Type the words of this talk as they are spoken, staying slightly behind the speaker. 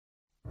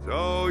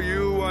So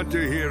you want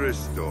to hear a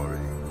story?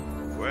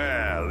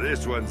 Well,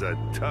 this one's a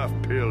tough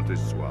pill to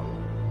swallow.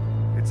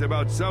 It's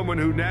about someone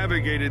who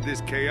navigated this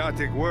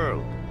chaotic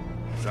world.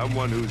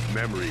 Someone whose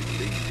memory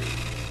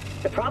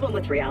lingers. The problem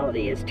with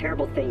reality is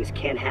terrible things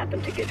can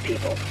happen to good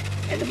people.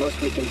 And the most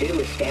we can do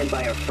is stand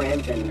by our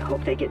friends and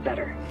hope they get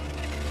better.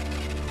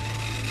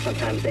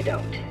 Sometimes they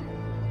don't.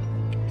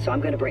 So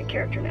I'm gonna break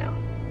character now.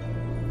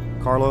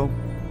 Carlo,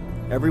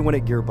 everyone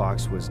at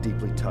Gearbox was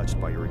deeply touched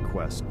by your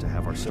request to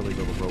have our silly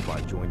little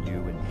robot join you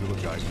in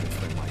eulogizing your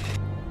friend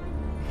Michael.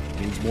 It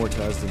means more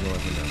to us than you'll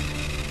ever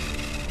know.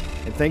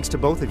 And thanks to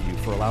both of you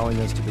for allowing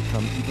us to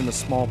become even a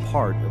small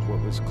part of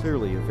what was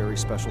clearly a very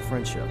special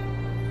friendship.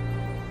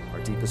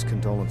 Our deepest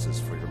condolences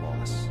for your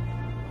loss.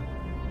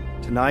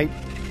 Tonight,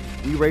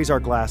 we raise our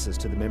glasses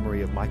to the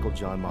memory of Michael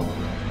John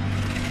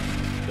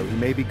Mamarill. Though he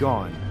may be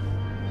gone,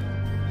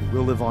 he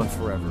will live on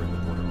forever in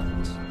the